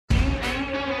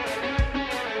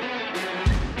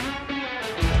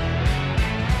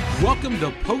Welcome to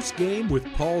Post Game with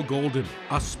Paul Golden,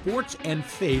 a sports and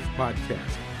faith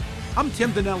podcast. I'm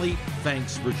Tim Dinelli.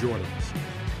 Thanks for joining us.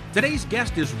 Today's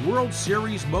guest is World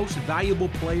Series most valuable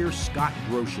player Scott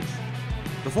Brosius.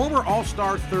 The former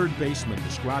All-Star third baseman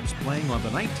describes playing on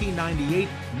the 1998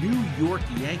 New York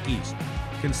Yankees,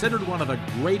 considered one of the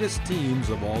greatest teams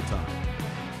of all time.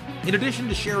 In addition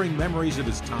to sharing memories of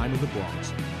his time in the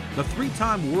Bronx, the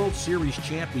three-time World Series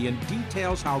champion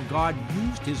details how God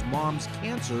used his mom's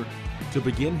cancer to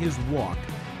begin his walk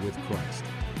with Christ.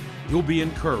 You'll be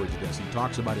encouraged as he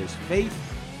talks about his faith,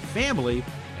 family,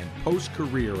 and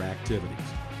post-career activities.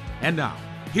 And now,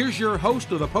 here's your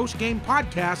host of the Post Game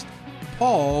podcast,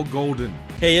 Paul Golden.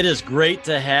 Hey, it is great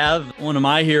to have one of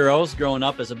my heroes growing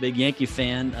up as a big Yankee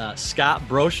fan, Scott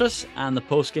Brosius, on the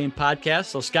Post Game podcast.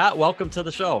 So, Scott, welcome to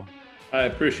the show. I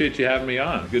appreciate you having me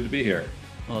on. Good to be here.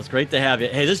 Well, it's great to have you.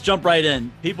 Hey, let's jump right in.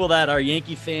 People that are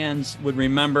Yankee fans would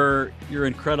remember your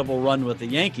incredible run with the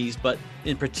Yankees, but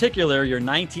in particular, your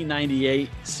 1998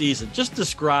 season. Just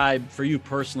describe for you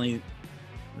personally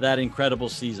that incredible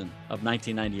season of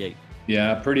 1998.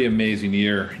 Yeah, pretty amazing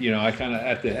year. You know, I kind of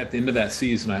at the end of that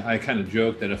season, I kind of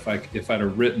joked that if I'd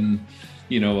have written,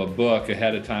 a book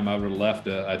ahead of time, I would have left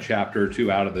a chapter or two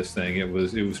out of this thing. It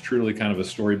was truly kind of a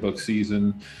storybook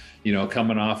season.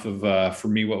 Coming off of, for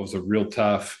me, what was a real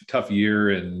tough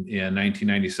year in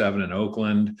 1997 in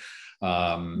Oakland.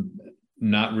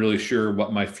 Not really sure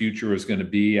what my future was going to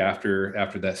be after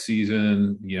that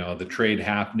season. The trade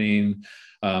happening,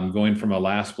 going from a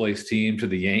last place team to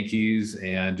the Yankees,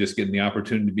 and just getting the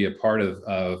opportunity to be a part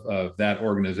of that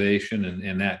organization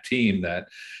and that team that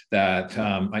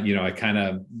I kind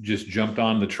of just jumped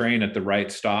on the train at the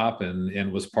right stop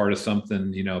and was part of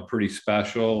something, pretty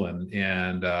special.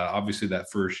 And obviously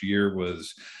that first year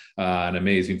was an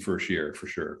amazing first year for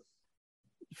sure.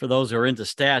 For those who are into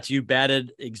stats, you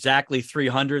batted exactly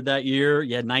 300 that year.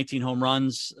 You had 19 home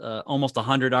runs, almost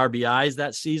 100 RBIs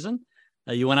that season.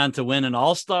 You went on to win an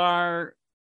All-Star.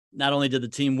 Not only did the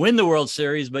team win the World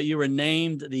Series, but you were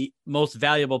named the most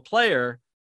valuable player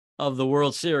of the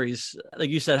World Series. Like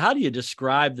you said, how do you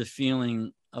describe the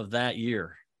feeling of that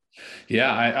year?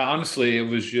 Yeah, I honestly, it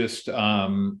was just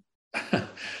so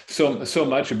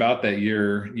much about that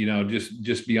year,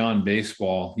 just beyond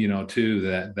baseball, too,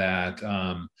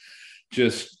 that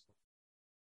just,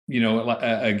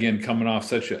 again, coming off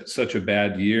such a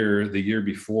bad year the year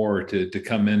before to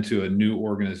come into a new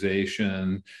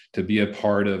organization, to be a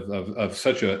part of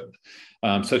such a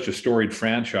storied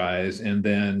franchise, and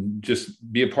then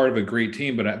just be a part of a great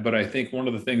team. But I think one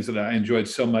of the things that I enjoyed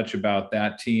so much about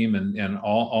that team and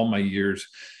all my years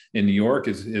in New York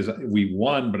is we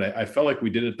won, but I felt like we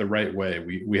did it the right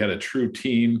way. We had a true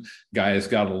team. Guys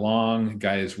got along.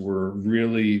 Guys were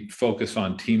really focused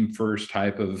on team first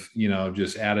type of,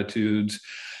 just attitudes.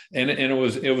 And it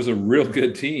was a real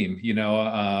good team. You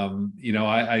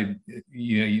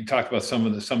talked about some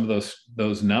of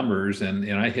those numbers,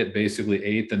 and I hit basically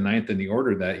 8th and 9th in the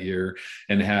order that year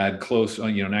and had close,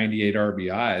 98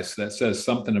 RBIs. So that says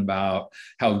something about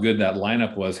how good that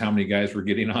lineup was, how many guys were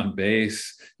getting on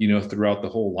base, throughout the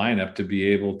whole lineup to be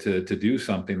able to do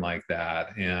something like that.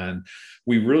 And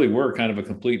we really were kind of a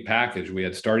complete package. We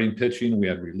had starting pitching, we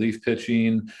had relief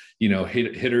pitching,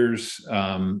 hitters,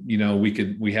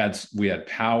 we had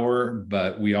power,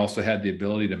 but we also had the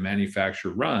ability to manufacture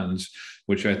runs,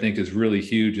 which I think is really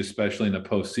huge, especially in the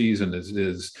postseason,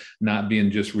 is not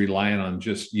being just reliant on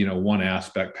just, one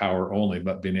aspect, power only,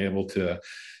 but being able to,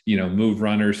 move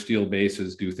runners, steal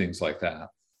bases, do things like that.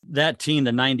 That team,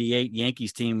 the 98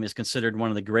 Yankees team, is considered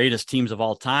one of the greatest teams of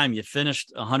all time. You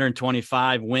finished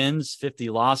 125 wins,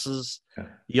 50 losses. Okay.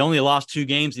 You only lost 2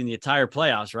 games in the entire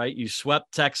playoffs, right? You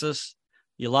swept Texas.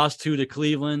 You lost 2 to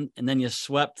Cleveland, and then you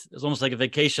swept. It was almost like a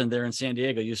vacation there in San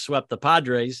Diego. You swept the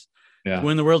Padres to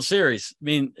win the World Series. I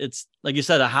mean, it's like you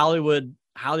said, a Hollywood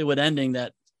ending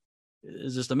that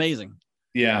is just amazing.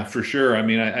 Yeah, for sure. I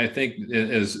mean, I think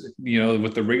as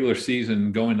with the regular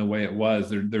season going the way it was,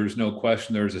 there's no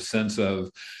question there was a sense of,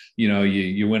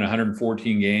 you win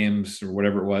 114 games or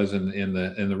whatever it was in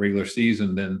the regular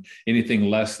season, then anything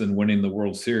less than winning the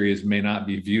World Series may not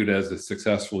be viewed as a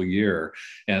successful year.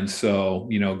 And so,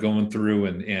 going through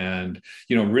and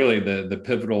really the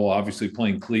pivotal, obviously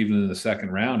playing Cleveland in the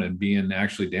second round and being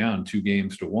actually down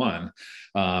 2-1.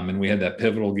 And we had that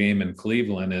pivotal game in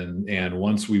Cleveland. And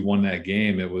once we won that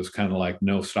game, it was kind of like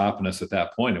no stopping us at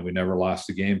that point. And we never lost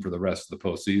a game for the rest of the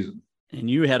postseason. And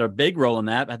you had a big role in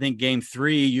that. I think game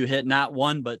 3, you hit not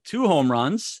 1, but 2 home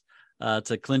runs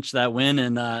to clinch that win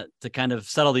and to kind of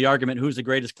settle the argument, who's the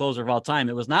greatest closer of all time.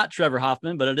 It was not Trevor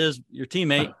Hoffman, but it is your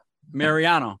teammate,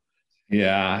 Mariano.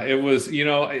 Yeah, it was,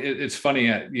 it's funny,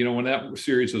 when that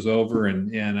series was over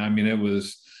and I mean,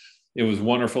 it was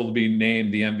wonderful to be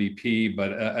named the MVP,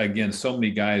 but again, so many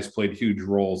guys played huge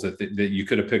roles that you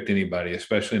could have picked anybody,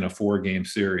 especially in a 4-game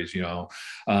series,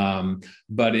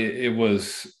 but it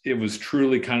was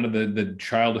truly kind of the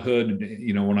childhood,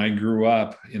 when I grew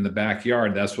up in the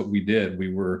backyard, that's what we did.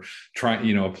 We were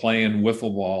trying, playing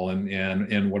wiffle ball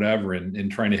and whatever,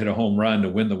 and trying to hit a home run to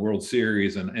win the World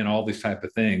Series and all these type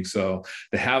of things. So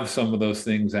to have some of those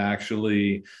things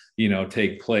actually,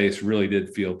 take place really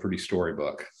did feel pretty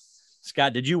storybook.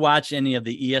 Scott, did you watch any of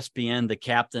the ESPN, The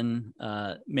Captain,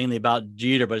 mainly about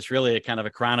Jeter, but it's really a kind of a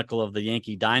chronicle of the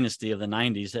Yankee dynasty of the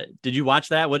 90s. Did you watch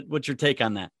that? What's your take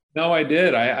on that? No, I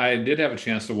did. I did have a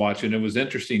chance to watch it. It was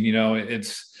interesting.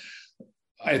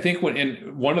 I think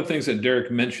one of the things that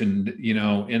Derek mentioned,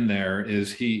 in there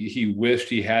is he wished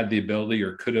he had the ability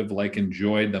or could have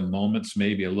enjoyed the moments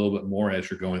maybe a little bit more as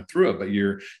you're going through it, but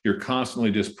you're constantly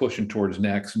just pushing towards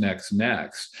next. And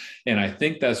I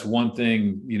think that's one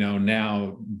thing,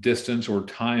 now distance or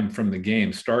time from the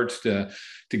game starts to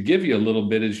give you a little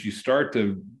bit as you start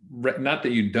to, not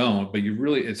that you don't, but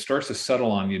it starts to settle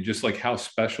on you, just like how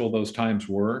special those times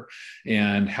were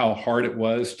and how hard it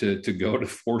was to go to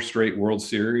 4 straight World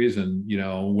Series and,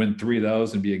 win 3 of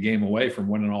those and be a game away from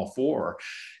winning all 4.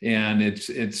 And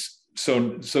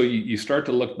so you start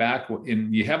to look back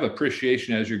and you have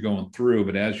appreciation as you're going through,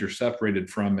 but as you're separated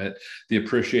from it, the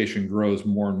appreciation grows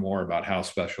more and more about how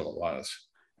special it was.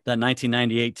 That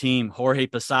 1998 team, Jorge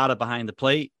Posada behind the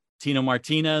plate, Tino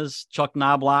Martinez, Chuck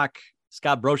Knobloch,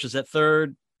 Scott Brocious at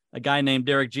third, a guy named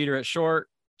Derek Jeter at short,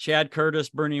 Chad Curtis,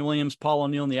 Bernie Williams, Paul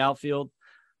O'Neill in the outfield,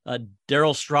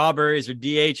 Darryl Strawberries or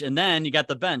DH. And then you got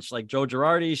the bench like Joe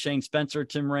Girardi, Shane Spencer,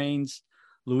 Tim Raines,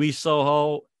 Luis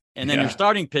Sojo. And then your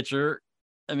starting pitcher,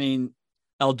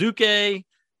 El Duque,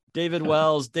 David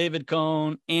Wells, David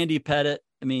Cohn, Andy Pettitte.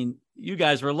 You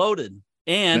guys were loaded.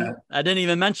 And I didn't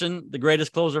even mention the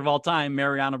greatest closer of all time,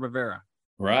 Mariano Rivera.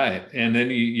 Right. And then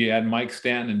you had Mike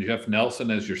Stanton and Jeff Nelson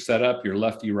as your setup, your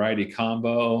lefty-righty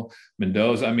combo,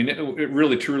 Mendoza. It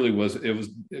really, truly was a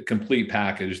complete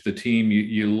package. The team,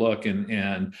 you look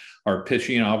and our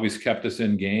pitching always kept us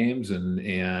in games we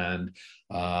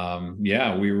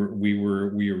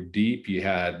were deep. You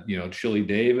had, Chili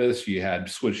Davis, you had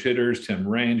switch hitters, Tim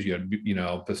Raines, you had,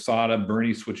 Posada,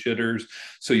 Bernie switch hitters.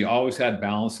 So you always had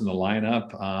balance in the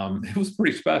lineup. It was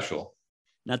pretty special.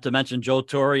 Not to mention Joe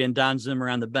Torre and Don Zimmer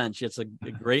on the bench. It's a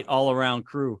great all-around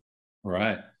crew.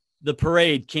 Right. The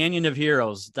parade, Canyon of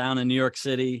Heroes, down in New York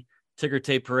City, ticker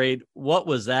tape parade. What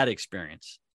was that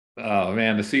experience? Oh,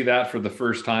 man, to see that for the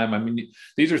first time.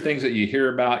 These are things that you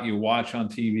hear about, you watch on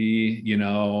TV,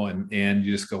 and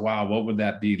you just go, wow, what would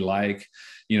that be like,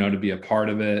 to be a part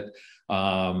of it?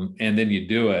 And then you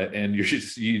do it and you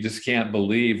just can't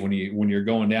believe when you're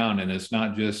going down, and it's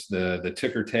not just the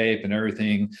ticker tape and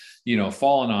everything,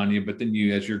 falling on you, but then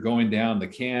as you're going down the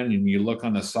canyon, you look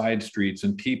on the side streets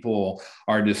and people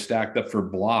are just stacked up for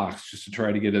blocks just to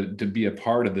try to get to be a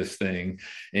part of this thing.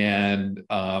 And,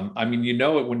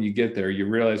 it when you get there, you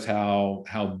realize how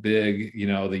big,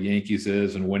 the Yankees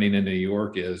is and winning in New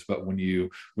York is. But when you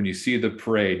see the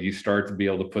parade, you start to be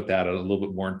able to put that a little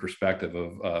bit more in perspective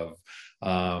of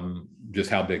just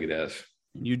how big it is.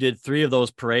 You did 3 of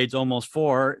those parades, almost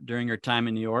 4 during your time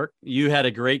in New York. You had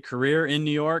a great career in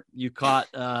New York. You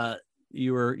caught the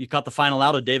final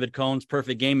out of David Cohn's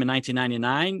perfect game in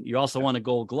 1999. You also won a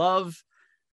Gold Glove.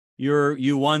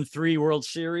 You won 3 World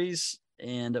Series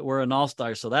and were an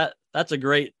all-star. So that's a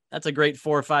great 4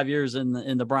 or 5 years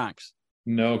in the Bronx.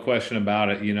 No question about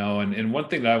it. And one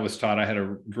thing that I was taught, I had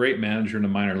a great manager in the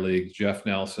minor leagues, Jeff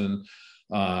Nelson.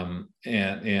 One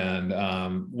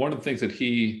of the things that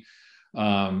he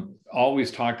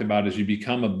always talked about is you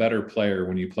become a better player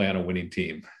when you play on a winning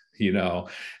team. In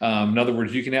other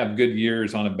words, you can have good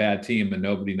years on a bad team and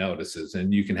nobody notices,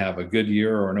 and you can have a good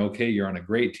year or an okay year on a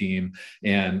great team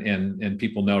and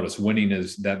people notice. Winning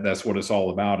that's what it's all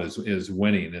about is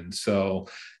winning. And so,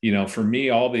 for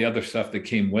me, all the other stuff that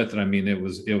came with it,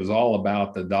 it was all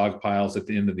about the dog piles at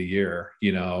the end of the year,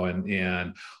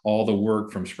 and all the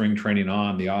work from spring training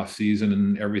on, the off season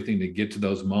and everything to get to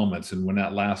those moments. And when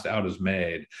that last out is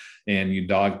made and you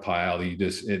dog pile,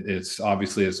 it's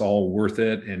obviously it's all worth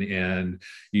it. And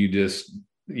you just,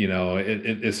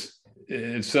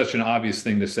 it's such an obvious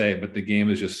thing to say, but the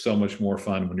game is just so much more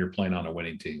fun when you're playing on a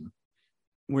winning team.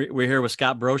 We're here with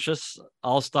Scott Brocious,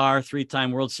 all-star,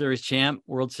 3-time World Series champ,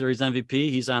 World Series MVP.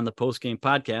 He's on the Postgame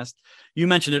podcast. You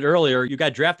mentioned it earlier. You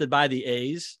got drafted by the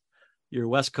A's. You're a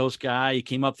West Coast guy. You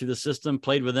came up through the system,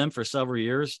 played with them for several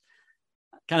years.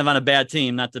 kind of on a bad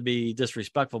team, not to be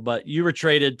disrespectful, but you were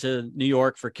traded to New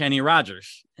York for Kenny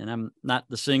Rogers, and I'm not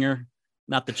the singer,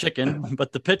 not the chicken,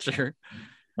 but the pitcher.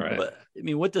 Right. But, I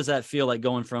mean, what does that feel like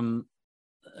going from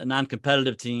a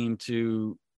non-competitive team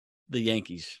to the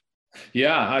Yankees?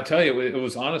 Yeah, I tell you, it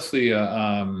was honestly,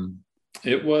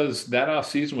 it was that off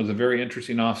season was a very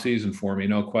interesting off season for me,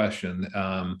 no question.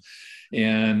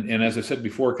 And as I said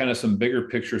before, kind of some bigger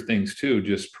picture things too,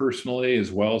 just personally as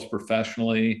well as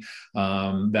professionally.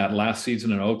 That last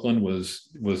season in Oakland was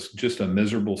just a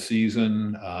miserable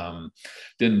season.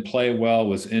 Didn't play well,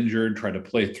 was injured, tried to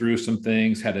play through some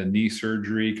things, had a knee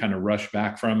surgery, kind of rushed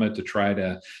back from it to try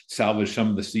to salvage some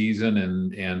of the season,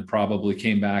 and probably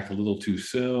came back a little too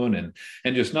soon,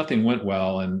 and just nothing went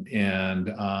well.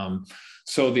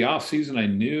 So the off season, I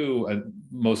knew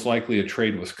most likely a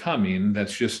trade was coming.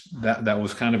 That's just that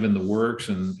was kind of in the works,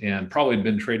 and probably had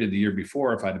been traded the year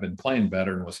before if I'd have been playing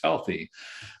better and was healthy.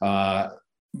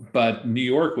 But New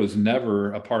York was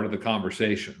never a part of the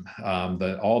conversation.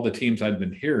 All the teams I'd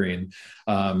been hearing,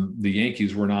 the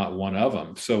Yankees were not one of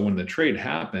them. So when the trade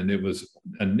happened, it was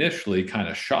initially kind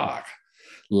of shock,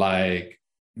 like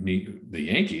the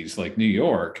Yankees, like New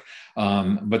York.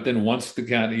 But then once the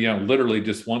kind of, literally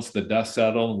just once the dust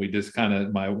settled, we just kind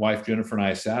of, my wife Jennifer and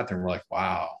I sat there and we're like,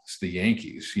 wow, it's the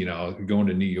Yankees, going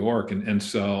to New York. And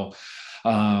so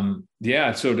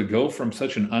so to go from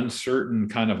such an uncertain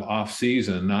kind of off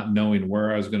season, not knowing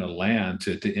where I was going to land,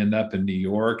 to end up in New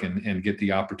York and get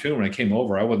the opportunity. When I came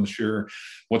over, I wasn't sure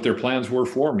what their plans were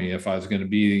for me, if I was going to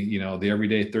be, the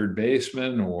everyday third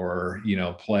baseman, or,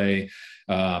 play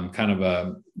kind of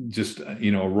a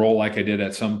role like I did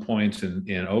at some points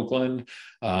in Oakland.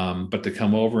 But to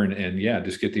come over and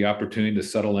just get the opportunity to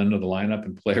settle into the lineup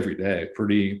and play every day.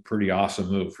 Pretty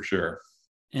awesome move for sure.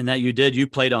 And that you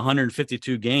played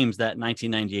 152 games that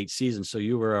 1998 season. So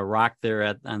you were a rock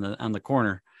there on the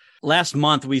corner. Last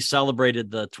month, we celebrated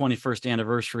the 21st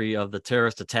anniversary of the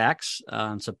terrorist attacks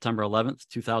on September 11th,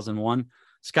 2001.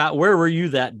 Scott, where were you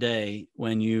that day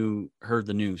when you heard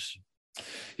the news?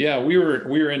 Yeah, we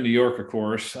were in New York, of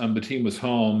course. The team was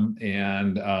home,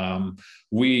 and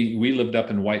we lived up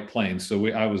in White Plains. So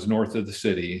I was north of the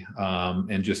city,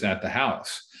 and just at the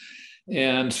house.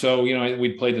 And so,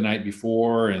 we'd played the night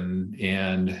before, and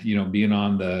being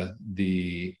on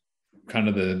the kind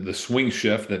of the swing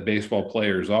shift that baseball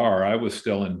players are, I was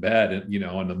still in bed,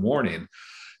 in the morning.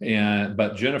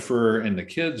 But Jennifer and the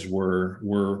kids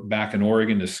were back in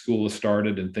Oregon as school has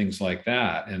started and things like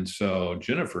that. And so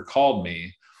Jennifer called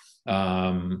me,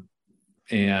 and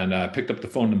picked up the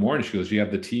phone in the morning. She goes, "Do you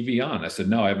have the TV on?" I said,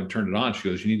 "No, I haven't turned it on." She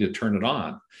goes, "You need to turn it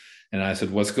on." And I said,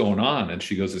 "What's going on?" And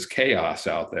she goes, "It's chaos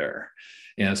out there."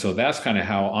 And so that's kind of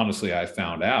how, honestly, I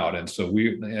found out. And so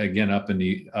we, again, up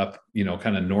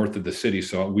kind of north of the city.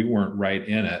 So we weren't right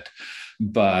in it,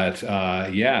 but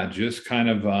just kind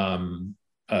of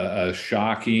a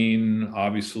shocking,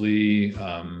 obviously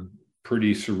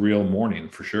pretty surreal morning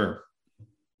for sure.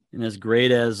 And as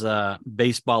great as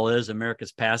baseball is,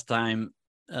 America's pastime,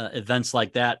 events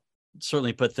like that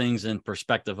certainly put things in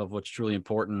perspective of what's truly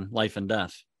important, life and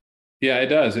death. Yeah, it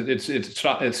does.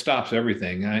 It stops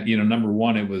everything. Number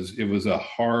one, it was a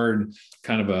hard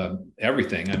kind of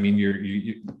everything. I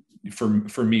mean,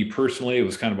 for me personally, it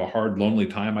was kind of a hard, lonely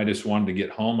time. I just wanted to get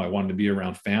home. I wanted to be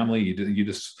around family. You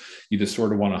just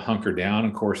sort of want to hunker down.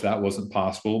 Of course, that wasn't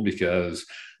possible because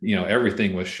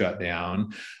everything was shut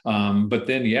down. But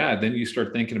then you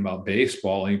start thinking about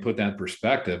baseball and you put that in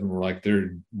perspective, and we're like,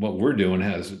 what we're doing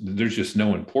there's just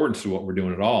no importance to what we're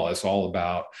doing at all. It's all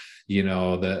about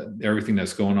everything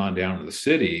that's going on down in the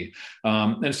city.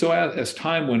 And so as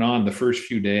time went on, the first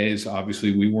few days,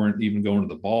 obviously we weren't even going to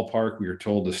the ballpark. We were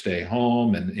told to stay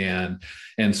home.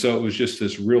 And so it was just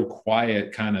this real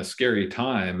quiet, kind of scary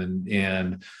time.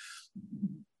 And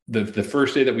the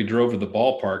first day that we drove to the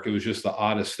ballpark, it was just the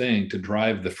oddest thing to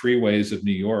drive the freeways of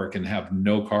New York and have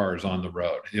no cars on the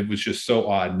road. It was just so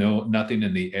odd. Nothing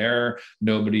in the air,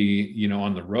 nobody,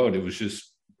 on the road. It was just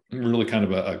really kind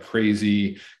of a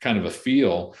crazy kind of a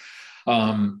feel.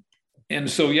 And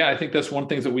so, I think that's one of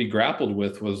the things that we grappled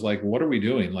with was like, what are we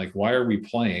doing? Like, why are we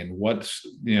playing?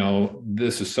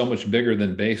 This is so much bigger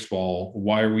than baseball.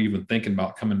 Why are we even thinking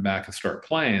about coming back and start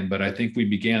playing? But I think we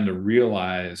began to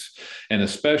realize, and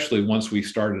especially once we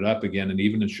started up again, and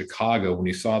even in Chicago, when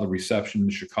we saw the reception in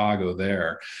Chicago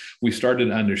there, we started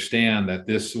to understand that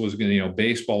this was going to,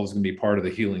 baseball was going to be part of the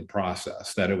healing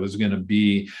process, that it was going to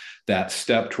be that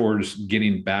step towards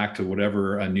getting back to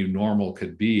whatever a new normal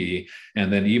could be.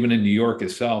 And then even in New York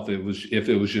itself, if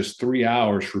it was just 3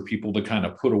 hours for people to kind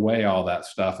of put away all that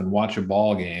stuff and watch a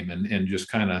ball game and just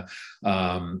kind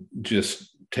of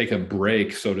just take a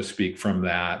break, so to speak, from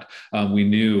that. We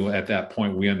knew at that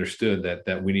point, we understood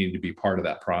that we needed to be part of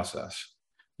that process.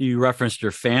 You referenced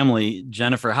your family,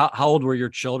 Jennifer. How old were your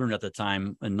children at the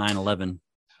time in 9/11?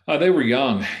 They were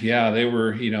young. Yeah, they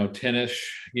were,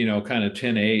 10-ish, kind of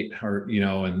 10, 8 or,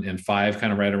 and 5,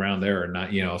 kind of right around there or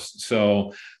not,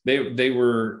 so they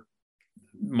were,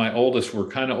 my oldest were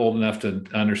kind of old enough to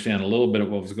understand a little bit of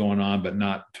what was going on, but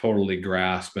not totally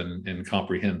grasp and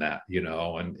comprehend that,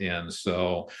 and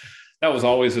so that was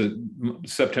always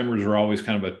Septembers were always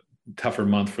kind of a tougher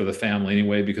month for the family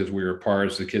anyway, because we were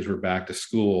apart as the kids were back to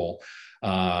school.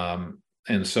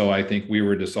 And so I think we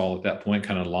were just all at that point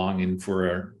kind of longing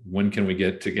for when can we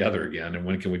get together again and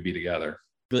when can we be together?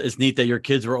 It's neat that your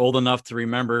kids were old enough to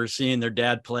remember seeing their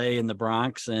dad play in the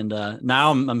Bronx. And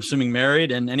now I'm assuming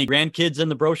married. And any grandkids in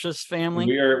the Brocious family?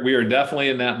 We are definitely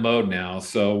in that mode now.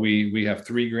 So we have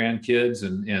 3 grandkids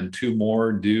and 2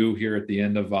 more due here at the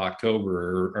end of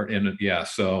October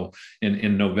so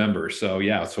in November. So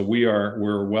so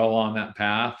we're well on that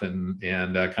path and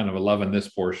kind of loving this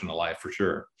portion of life for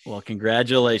sure. Well,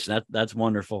 congratulations. That's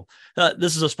wonderful.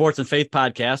 This is a sports and faith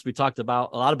podcast. We talked a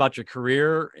lot about your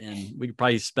career, and we could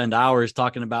probably spend hours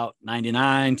talking about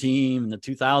 99 team and the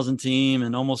 2000 team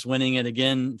and almost winning it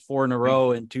again 4 in a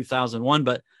row in 2001.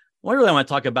 But I really want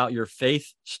to talk about your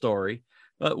faith story.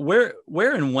 Where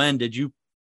and when did you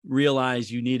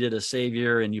realize you needed a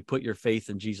savior and you put your faith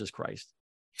in Jesus Christ?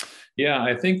 Yeah,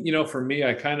 I think, for me,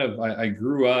 I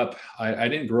grew up, I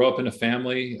didn't grow up in a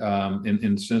family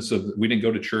in the sense of we didn't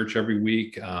go to church every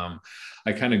week.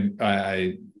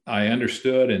 I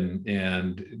understood and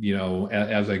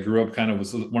as I grew up, kind of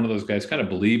was one of those guys, kind of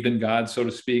believed in God, so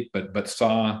to speak, but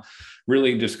saw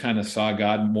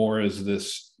God more as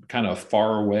this kind of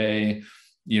far away,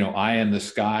 eye in the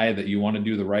sky that you want to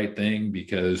do the right thing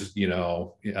because, you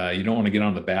don't want to get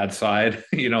on the bad side,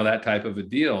 that type of a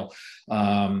deal.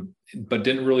 But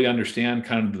didn't really understand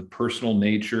kind of the personal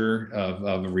nature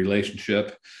of a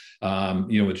relationship,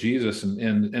 with Jesus.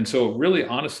 And so it really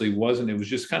honestly wasn't, it was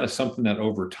just kind of something that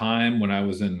over time when I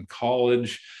was in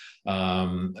college,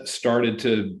 started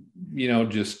to,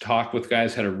 just talk with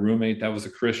guys, had a roommate that was a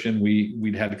Christian.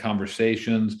 We'd had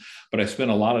conversations, but I spent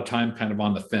a lot of time kind of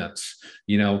on the fence,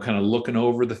 kind of looking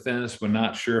over the fence, but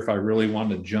not sure if I really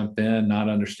wanted to jump in, not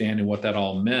understanding what that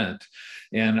all meant.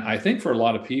 And I think for a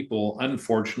lot of people,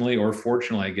 unfortunately, or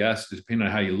fortunately, I guess, depending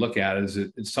on how you look at it,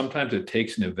 is sometimes it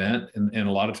takes an event, and a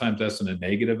lot of times that's a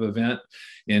negative event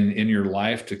in your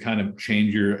life to kind of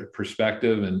change your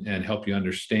perspective and help you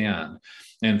understand.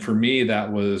 And for me, that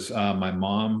was my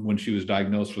mom when she was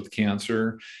diagnosed with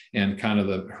cancer, and kind of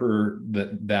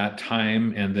that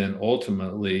time, and then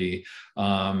ultimately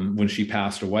when she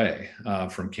passed away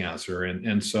from cancer,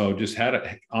 and so just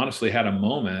honestly had a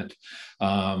moment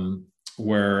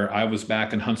where I was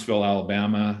back in Huntsville,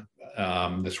 Alabama.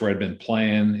 That's where I'd been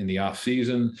playing in the off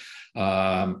season,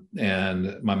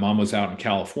 and my mom was out in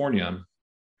California.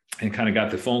 And kind of got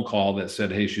the phone call that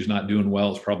said, "Hey, she's not doing well.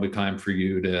 It's probably time for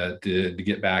you to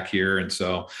get back here." And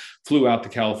so flew out to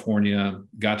California,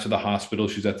 got to the hospital.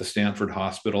 She's at the Stanford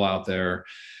Hospital out there.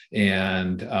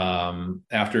 And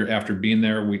after being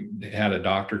there, we had a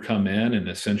doctor come in and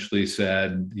essentially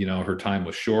said, her time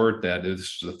was short, that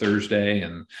this was a Thursday,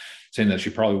 and saying that she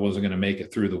probably wasn't going to make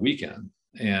it through the weekend.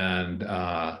 And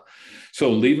so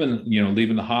leaving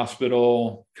the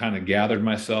hospital, kind of gathered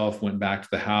myself, went back to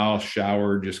the house,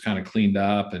 showered, just kind of cleaned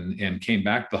up, and came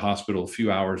back to the hospital a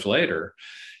few hours later.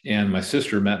 And my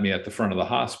sister met me at the front of the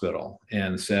hospital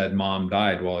and said, "Mom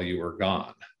died while you were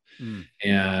gone."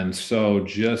 And so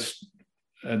just,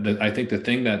 I think the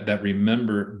thing that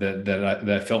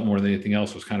I felt more than anything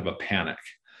else was kind of a panic,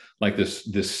 like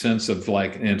this sense of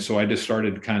like, and so I just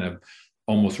started kind of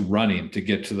almost running to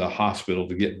get to the hospital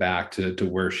to get back to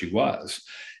where she was.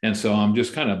 And so I'm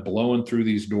just kind of blowing through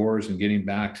these doors and getting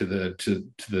back to the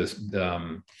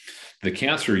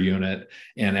cancer unit.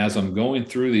 And as I'm going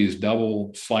through these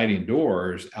double sliding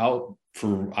doors out,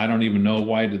 for I don't even know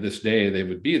why to this day they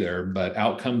would be there, but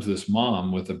out comes this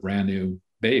mom with a brand new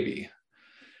baby.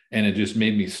 And it just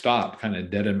made me stop kind of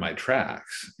dead in my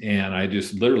tracks. And I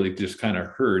just literally just kind of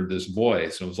heard this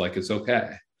voice, and it was like, "It's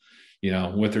okay.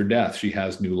 With her death, she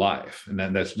has new life." And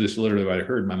then that's just literally what I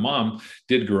heard. My mom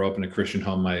did grow up in a Christian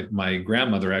home. My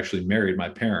grandmother actually married my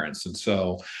parents. And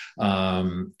so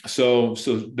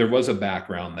there was a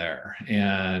background there.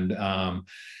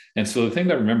 And so the thing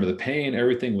that I remember, the pain,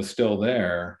 everything was still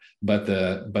there, but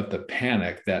the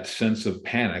panic, that sense of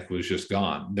panic was just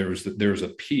gone. There was a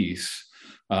peace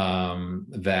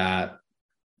that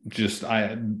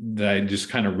I just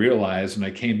kind of realized. And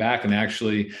I came back, and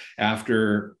actually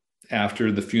after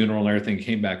after the funeral and everything,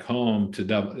 came back home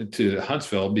to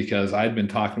Huntsville because I'd been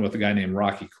talking with a guy named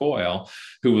Rocky Coyle,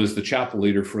 who was the chapel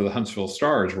leader for the Huntsville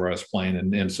Stars where I was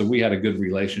playing. And so we had a good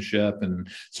relationship and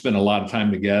spent a lot of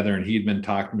time together. And he'd been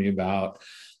talking to me about,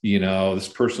 this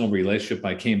personal relationship.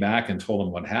 I came back and told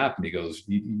him what happened. He goes,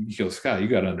 Scott, you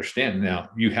got to understand now,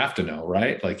 you have to know,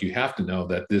 right? Like you have to know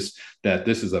that this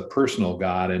is a personal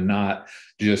God and not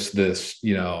just this,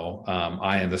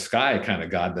 eye in the sky kind of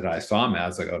God that I saw him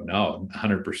as. I go, no,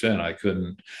 100%. I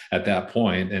couldn't at that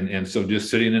point. And so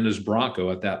just sitting in his Bronco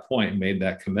at that point made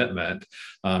that commitment,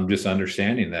 just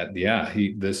understanding that,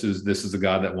 this is a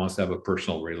God that wants to have a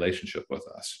personal relationship with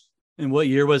us. And what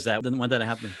year was that? When did that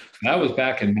happen? That was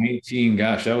back in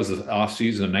that was the off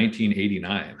season of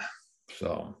 1989.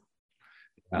 So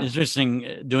yeah. Interesting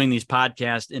doing these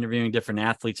podcasts, interviewing different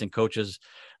athletes and coaches.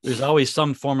 There's always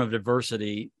some form of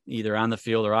diversity, either on the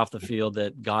field or off the field,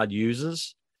 that God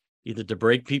uses either to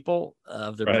break people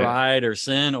of their pride or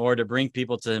sin, or to bring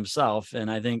people to himself. And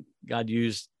I think God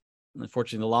used,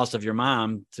 unfortunately, the loss of your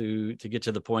mom to get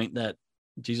to the point that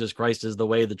Jesus Christ is the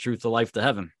way, the truth, the life, to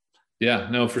heaven. Yeah,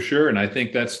 no, for sure. And I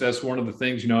think that's one of the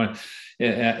things,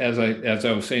 as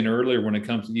I was saying earlier, when it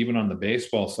comes to even on the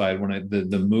baseball side, when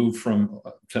the move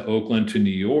to Oakland to New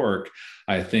York,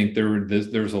 I think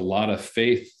there's a lot of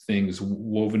faith things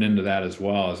woven into that as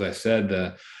well. As I said,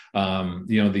 the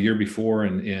year before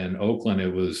in Oakland,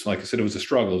 it was, like I said, it was a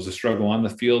struggle. It was a struggle on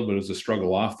the field, but it was a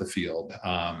struggle off the field.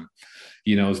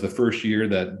 It was the first year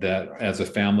that as a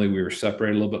family, we were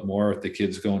separated a little bit more with the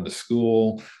kids going to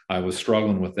school. I was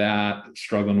struggling with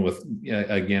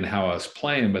again, how I was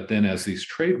playing. But then as these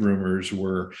trade rumors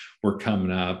were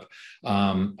coming up,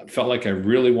 I felt like I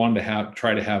really wanted to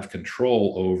try to have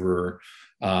control over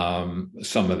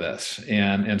some of this.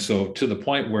 And so to the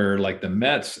point where, like, the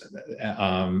Mets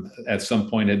at some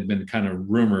point had been kind of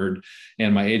rumored,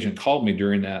 and my agent called me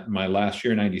during my last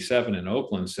year, 97 in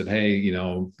Oakland, said, hey,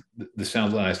 this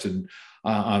sounds like, I said,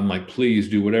 I'm like, please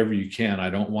do whatever you can.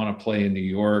 I don't want to play in New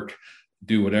York.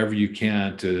 Do whatever you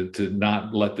can to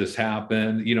not let this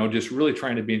happen, just really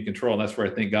trying to be in control. And that's where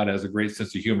I think God has a great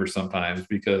sense of humor sometimes,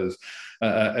 because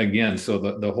again, so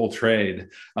the whole trade,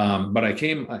 but I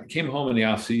came home in the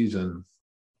off season,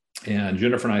 and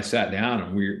Jennifer and I sat down,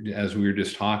 and as we were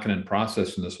just talking and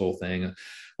processing this whole thing,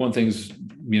 one thing's,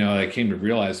 I came to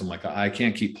realize, I'm like, I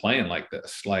can't keep playing like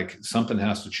this. Like, something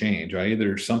has to change.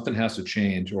 Either something has to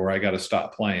change, or I got to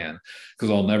stop playing,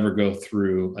 because I'll never go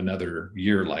through another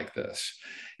year like this.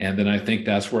 And then I think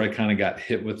that's where I kind of got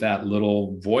hit with that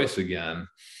little voice again.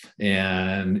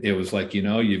 And it was like,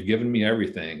 you've given me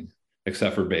everything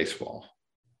except for baseball,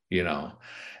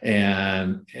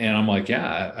 and I'm like,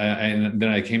 and then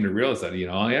I came to realize that,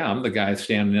 I'm the guy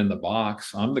standing in the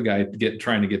box. I'm the guy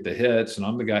trying to get the hits, and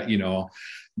I'm the guy,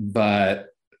 but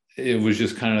it was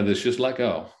just kind of this, just let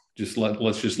go.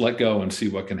 Let's just let go and see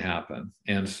what can happen.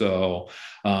 And so,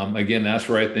 again, that's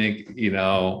where I think,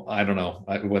 I don't know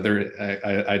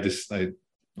whether I just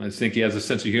think he has a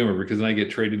sense of humor, because then I get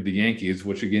traded to the Yankees,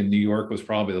 which, again, New York was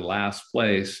probably the last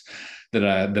place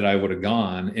that I would have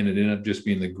gone. And it ended up just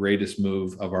being the greatest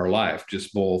move of our life,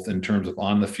 just both in terms of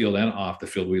on the field and off the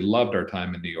field. We loved our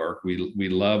time in New York. We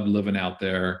loved living out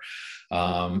there.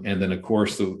 And then, of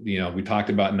course, we talked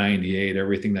about 98,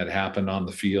 everything that happened on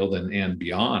the field and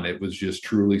beyond. It was just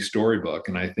truly storybook.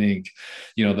 And I think,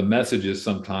 the message is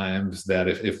sometimes that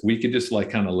if we could just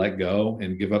kind of let go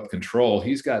and give up control,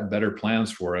 he's got better plans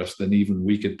for us than even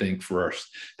we could think for us,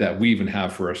 that we even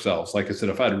have for ourselves. Like I said,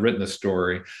 if I'd written a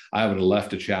story, I would have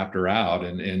left a chapter out,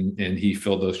 and he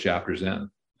filled those chapters in.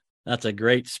 That's a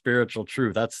great spiritual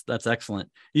truth. That's excellent.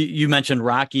 You mentioned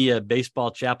Rocky, a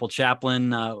baseball chapel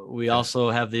chaplain. We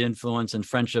also have the influence and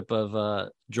friendship of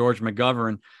George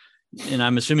McGovern, and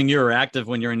I'm assuming you were active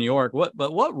when you're in New York.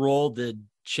 What role did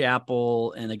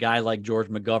chapel and a guy like George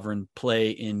McGovern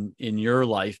play in your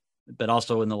life, but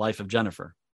also in the life of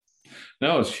Jennifer?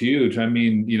 No, it's huge. I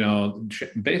mean,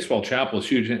 baseball chapel is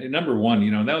huge. And number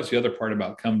one, that was the other part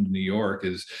about coming to New York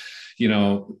is,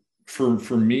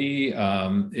 for me,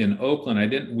 in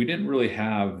Oakland, we didn't really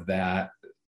have that.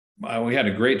 We had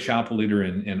a great chapel leader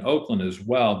in Oakland as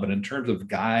well, but in terms of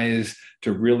guys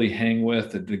to really hang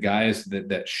with, the guys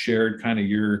that shared kind of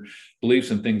your beliefs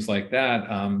and things like that,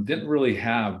 didn't really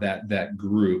have that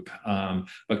group.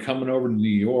 But coming over to New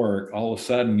York, all of a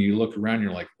sudden you look around,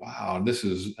 you're like, wow, this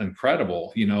is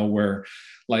incredible. Where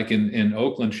like in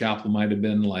Oakland, chapel might have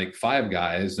been like 5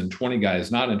 guys and 20 guys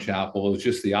not in chapel. It was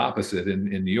just the opposite in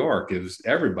New York. It was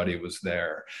everybody was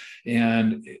there.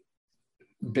 And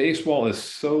baseball is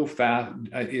so fast.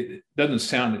 It doesn't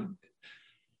sound,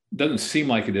 doesn't seem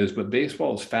like it is, but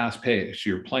baseball is fast paced.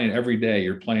 You're playing every day.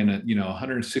 You're playing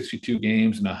 162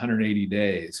 games in 180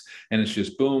 days, and it's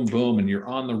just boom, boom, and you're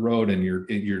on the road and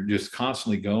you're just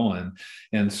constantly going.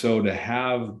 And so to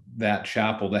have that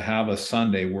chapel, to have a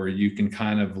Sunday where you can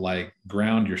kind of like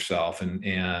ground yourself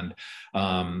and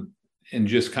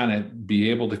just kind of be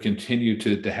able to continue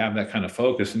to have that kind of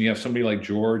focus. And you have somebody like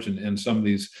George and some of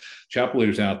these chapel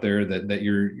leaders out there that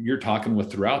you're talking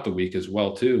with throughout the week as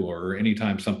well too, or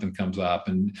anytime something comes up,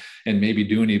 and maybe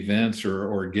doing events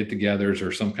or get-togethers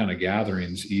or some kind of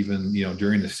gatherings, even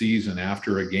during the season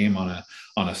after a game on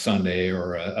a Sunday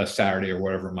or a Saturday or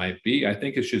whatever it might be. I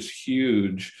think it's just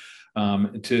huge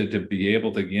to be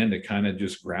able to, again, to kind of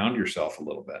just ground yourself a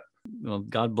little bit. Well,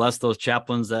 God bless those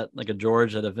chaplains that, like a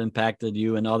George, that have impacted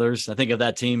you and others. I think of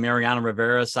that team: Mariano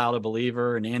Rivera, solid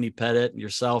believer, and Andy Pettit, and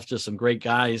yourself, just some great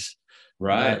guys,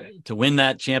 right? To win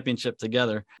that championship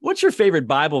together. What's your favorite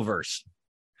Bible verse?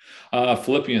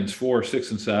 Philippians 4,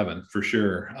 6, and 7 for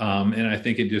sure. And I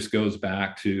think it just goes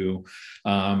back to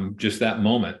just that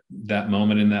moment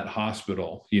in that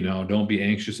hospital. Don't be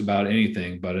anxious about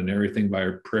anything, but in everything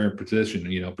by prayer and petition,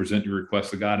 present your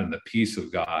requests to God, and the peace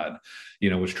of God,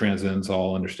 which transcends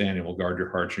all understanding, will guard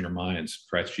your hearts and your minds,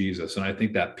 Christ Jesus. And I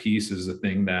think that peace is the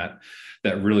thing that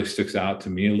really sticks out to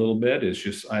me a little bit. Is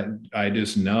just, I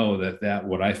just know that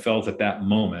what I felt at that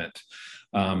moment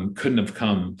couldn't have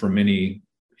come from any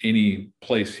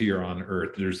place here on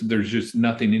earth. There's just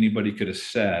nothing anybody could have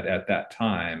said at that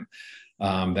time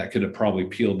that could have probably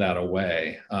peeled that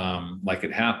away like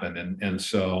it happened. And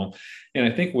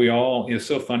I think we all, it's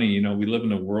so funny, we live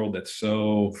in a world that's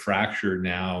so fractured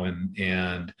now,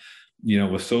 and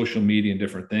with social media and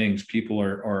different things, people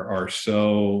are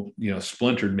so,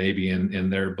 splintered maybe in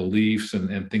their beliefs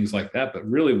and things like that. But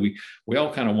really, we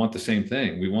all kind of want the same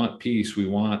thing. We want peace. We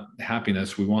want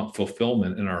happiness. We want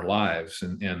fulfillment in our lives.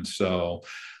 And so,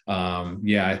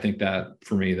 I think that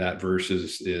for me, that verse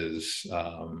is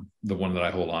the one that I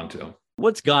hold on to.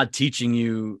 What's God teaching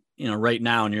you, right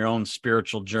now in your own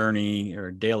spiritual journey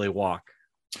or daily walk?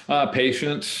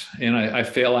 Patience, and I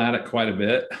fail at it quite a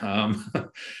bit.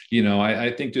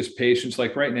 I think just patience,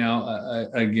 like right now,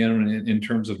 again, in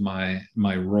terms of my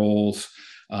roles,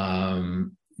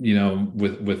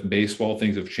 with baseball,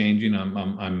 things have changing.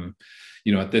 I'm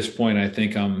at this point, I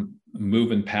think I'm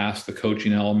moving past the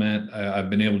coaching element. I've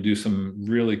been able to do some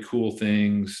really cool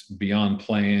things beyond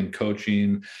playing,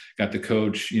 coaching. Got to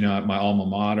coach, at my alma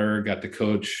mater, got to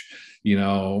coach,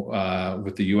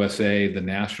 with the USA, the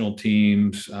national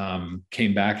teams,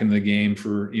 came back into the game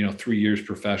for, 3 years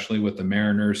professionally with the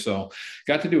Mariners. So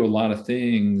got to do a lot of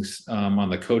things on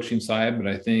the coaching side, but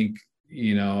I think,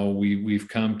 we've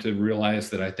come to realize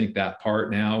that I think that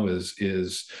part now is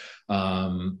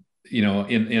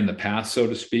in the past, so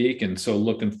to speak. And so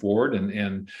looking forward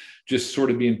and just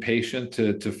sort of being patient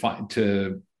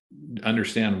to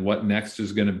understand what next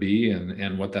is going to be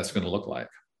and what that's going to look like.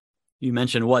 You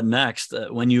mentioned what next.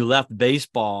 When you left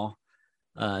baseball,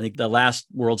 I think the last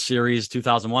World Series,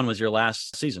 2001, was your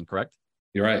last season, correct?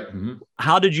 You're right. Mm-hmm.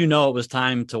 How did you know it was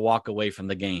time to walk away from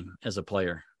the game as a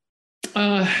player?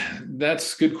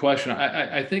 That's a good question.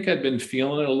 I think I'd been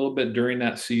feeling it a little bit during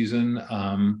that season.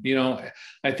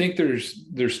 I think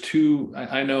there's two,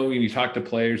 I know when you talk to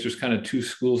players, there's kind of two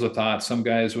schools of thought. Some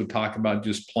guys would talk about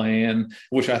just playing,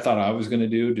 which I thought I was going to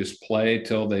do, just play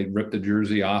till they rip the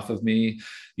jersey off of me,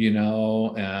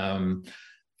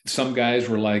 some guys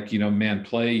were like, man,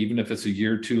 play, even if it's a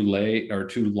year too late or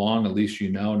too long, at least,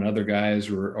 and other guys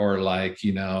are like,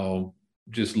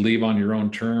 just leave on your own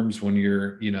terms when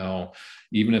you're,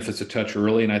 even if it's a touch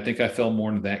early. And I think I fell more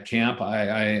into that camp.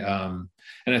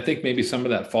 And I think maybe some of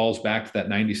that falls back to that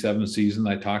 97 season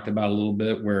I talked about a little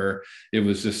bit, where it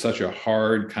was just such a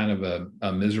hard kind of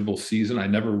a miserable season. I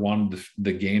never wanted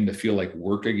the game to feel like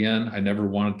work again. I never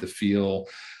wanted to feel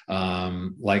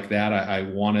like that. I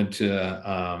wanted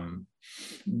to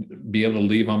be able to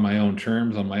leave on my own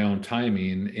terms, on my own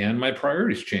timing, and my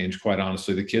priorities changed, quite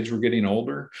honestly. The kids were getting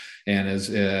older, and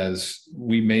as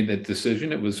we made that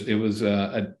decision,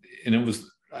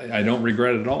 I don't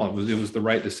regret it at all. It was the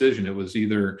right decision. It was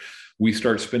either we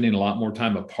start spending a lot more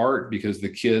time apart because the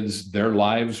kids, their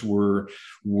lives were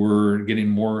getting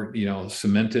more,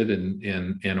 cemented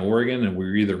in Oregon, and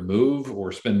we either move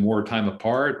or spend more time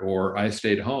apart, or I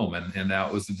stayed home. And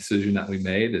that was the decision that we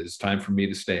made. It's time for me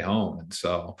to stay home. And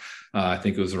so I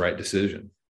think it was the right decision.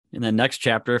 In the next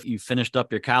chapter, you finished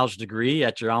up your college degree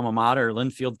at your alma mater,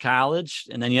 Linfield College,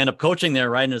 and then you end up coaching there,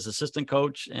 right, as assistant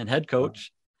coach and head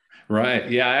coach.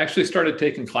 Right. Yeah. I actually started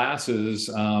taking classes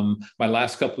my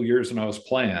last couple of years when I was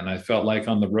playing. I felt like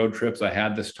on the road trips, I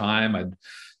had this time. I'd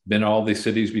been to all these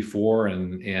cities before.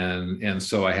 And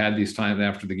so I had these times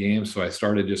after the game. So I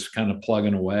started just kind of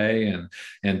plugging away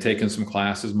and taking some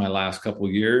classes my last couple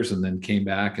of years, and then came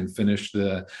back and finished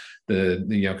the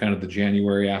kind of the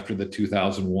January after the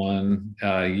 2001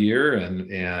 year.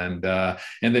 And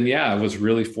then, I was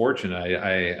really fortunate.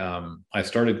 I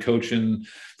started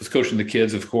was coaching the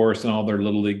kids, of course, and all their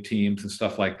little league teams and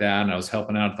stuff like that. And I was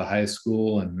helping out at the high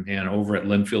school and over at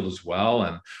Linfield as well,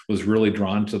 and was really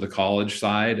drawn to the college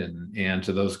side and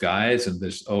to those guys. And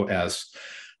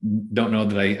don't know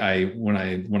that when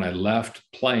I left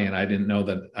playing, I don't know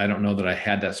that I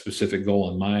had that specific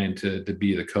goal in mind to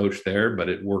be the coach there, but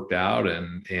it worked out,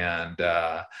 and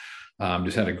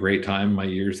just had a great time my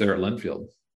years there at Linfield.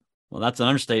 Well, that's an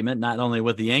understatement. Not only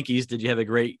with the Yankees did you have a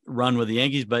great run with the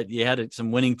Yankees, but you had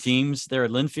some winning teams there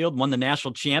at Linfield, won the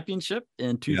national championship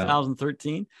in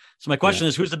 2013. Yeah. So my question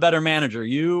is, who's the better manager,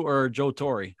 you or Joe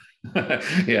Torre?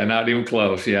 Yeah, not even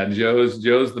close. Yeah, Joe's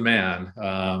the man.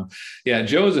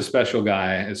 Joe's a special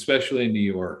guy, especially in New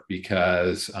York,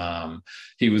 because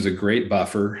he was a great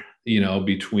buffer,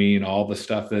 between all the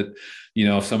stuff that,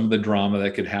 some of the drama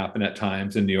that could happen at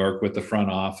times in New York with the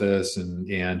front office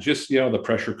and just, the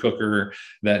pressure cooker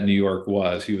that New York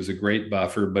was. He was a great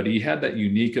buffer, but he had that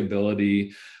unique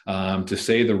ability to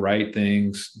say the right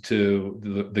things to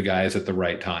the guys at the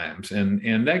right times.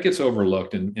 And that gets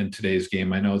overlooked in today's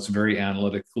game. I know it's very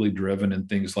analytically driven and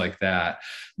things like that,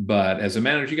 but as a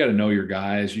manager, you got to know your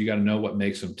guys, you got to know what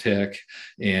makes them tick.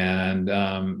 And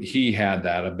he had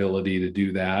that ability to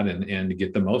do that and to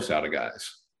get the most out of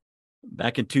guys.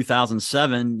 Back in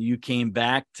 2007, you came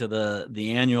back to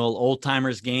the annual Old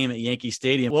Timers game at Yankee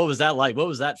Stadium. What was that like? What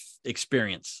was that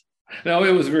experience? No,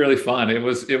 it was really fun. It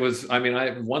was,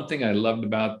 one thing I loved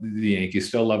about the Yankees,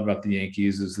 still love about the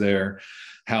Yankees, is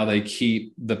how they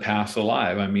keep the past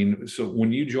alive. So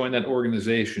when you join that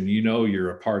organization,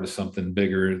 you're a part of something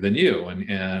bigger than you,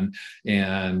 and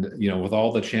with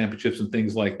all the championships and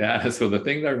things like that. So the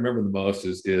thing that I remember the most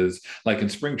is like in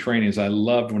spring trainings, I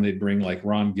loved when they'd bring like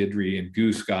Ron Guidry and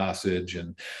Goose Gossage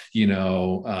and,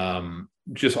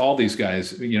 just all these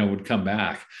guys, would come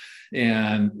back.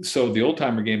 And so the Old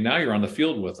Timer game, now you're on the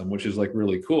field with them, which is like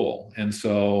really cool. And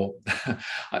so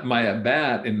my at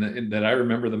bat that I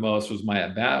remember the most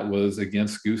was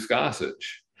against Goose Gossage,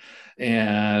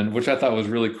 and which I thought was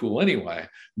really cool anyway.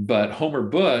 But Homer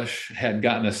Bush had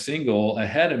gotten a single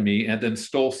ahead of me and then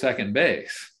stole second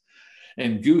base.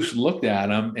 And Goose looked at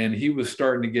him, and he was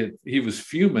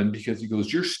fuming because he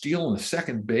goes, "You're stealing a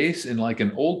second base in like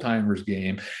an Old Timers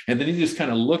game." And then he just kind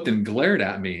of looked and glared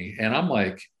at me, and I'm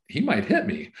like, he might hit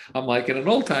me. I'm like, in an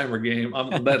Old Timer game,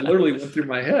 that literally went through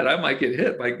my head. I might get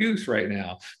hit by Goose right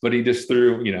now. But he just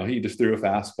threw a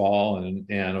fastball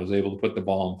and I was able to put the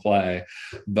ball in play.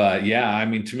 But yeah,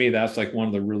 to me, that's like one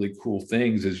of the really cool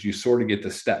things is you sort of get to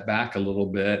step back a little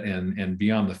bit and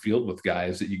be on the field with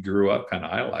guys that you grew up kind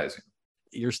of idolizing.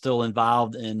 You're still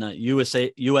involved in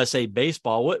USA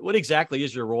Baseball. What exactly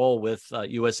is your role with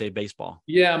USA Baseball?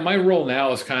 Yeah, my role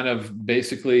now is kind of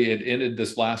basically, it ended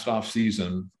this last off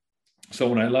season. So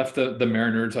when I left the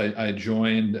Mariners, I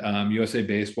joined USA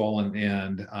Baseball,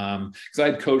 and because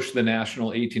I'd coached the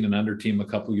national 18 and under team a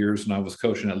couple of years, and I was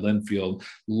coaching at Linfield,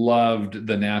 loved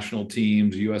the national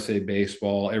teams, USA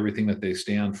Baseball, everything that they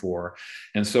stand for.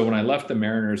 And so when I left the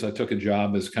Mariners, I took a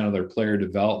job as kind of their player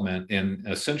development, and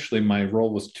essentially my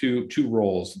role was two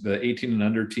roles. The 18 and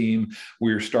under team,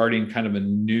 we were starting kind of a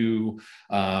new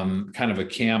kind of a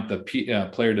camp, the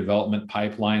player development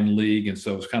pipeline league, and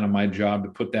so it was kind of my job to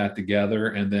put that together.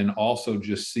 And then also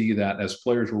just see that as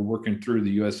players were working through the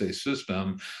USA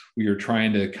system, we were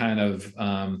trying to kind of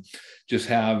just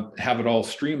have it all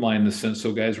streamlined in the sense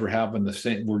so guys were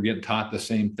getting taught the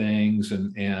same things,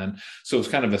 and so it's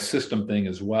kind of a system thing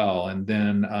as well. And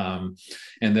then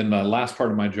the last part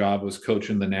of my job was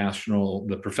coaching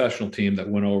the professional team that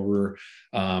went over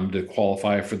to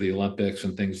qualify for the Olympics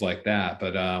and things like that.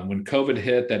 But when COVID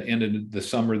hit, that ended the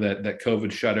summer that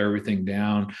COVID shut everything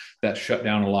down. That shut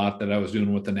down a lot that I was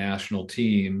doing with the national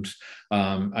teams.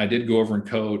 I did go over and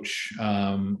coach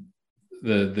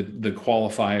the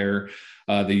qualifier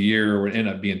the year, it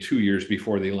ended up being 2 years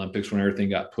before the Olympics when everything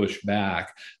got pushed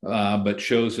back, but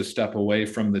chose to step away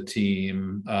from the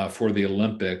team for the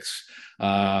Olympics.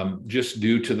 Just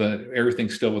due to everything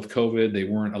still with COVID, they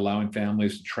weren't allowing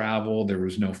families to travel. There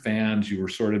was no fans. You were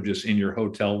sort of just in your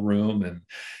hotel room.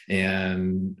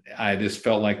 And I just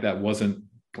felt like that wasn't,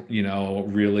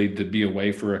 really to be away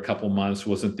for a couple months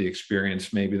wasn't the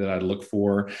experience maybe that I'd look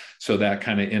for. So that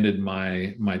kind of ended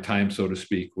my time, so to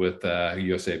speak, with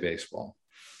USA Baseball.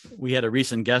 We had a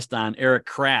recent guest on, Erik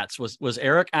Kratz. Was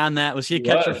Erik on that? Was he a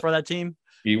catcher for that team?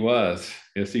 He was.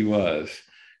 Yes, he was.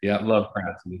 Yeah, love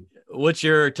Kratzky. What's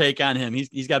your take on him?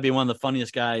 He's got to be one of the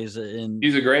funniest guys.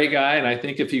 He's a great guy, and I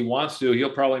think if he wants to,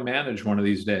 he'll probably manage one of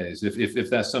these days. If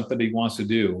that's something he wants to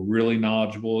do. Really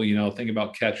knowledgeable. Think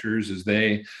about catchers as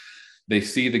they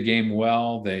see the game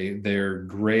well. They're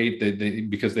great. They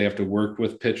because they have to work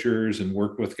with pitchers and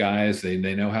work with guys. They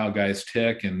know how guys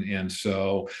tick, and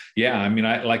so yeah. I mean,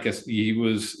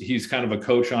 he's kind of a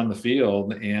coach on the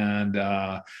field, and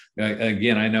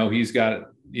again, I know he's got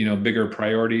bigger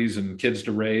priorities and kids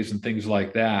to raise and things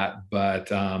like that. But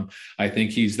I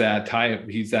think he's that type.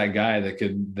 He's that guy that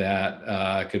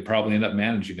could probably end up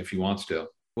managing if he wants to.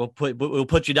 We'll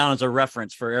put you down as a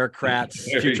reference for Erik Kratz,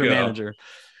 future manager.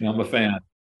 I'm a fan.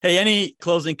 Hey, any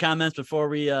closing comments before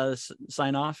we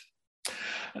sign off?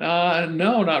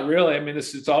 No, not really. I mean,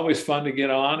 it's always fun to get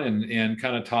on and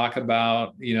kind of talk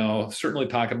about, certainly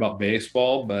talk about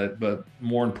baseball, but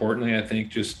more importantly, I think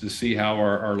just to see how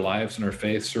our lives and our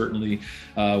faith certainly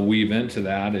weave into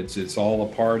that. It's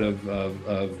all a part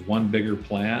of one bigger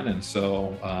plan. And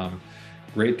so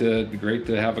great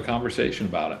to have a conversation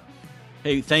about it.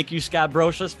 Hey, thank you, Scott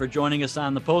Brosius, for joining us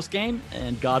on the post game,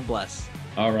 and God bless.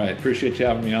 All right. Appreciate you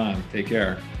having me on. Take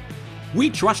care. We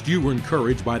trust you were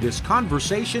encouraged by this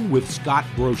conversation with Scott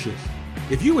Brosius.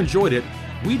 If you enjoyed it,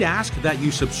 we'd ask that you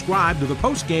subscribe to the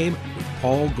Post Game with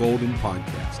Paul Golden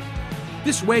podcast.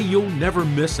 This way you'll never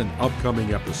miss an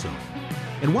upcoming episode.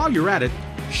 And while you're at it,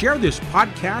 share this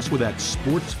podcast with that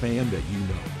sports fan that you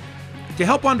know. To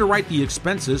help underwrite the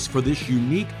expenses for this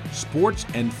unique sports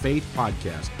and faith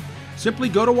podcast, simply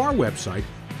go to our website,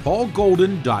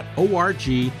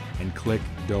 paulgolden.org, and click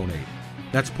Donate.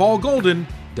 That's paulgolden.org.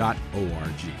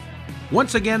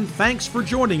 Once again, thanks for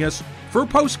joining us for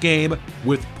Post Game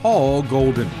with Paul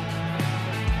Golden.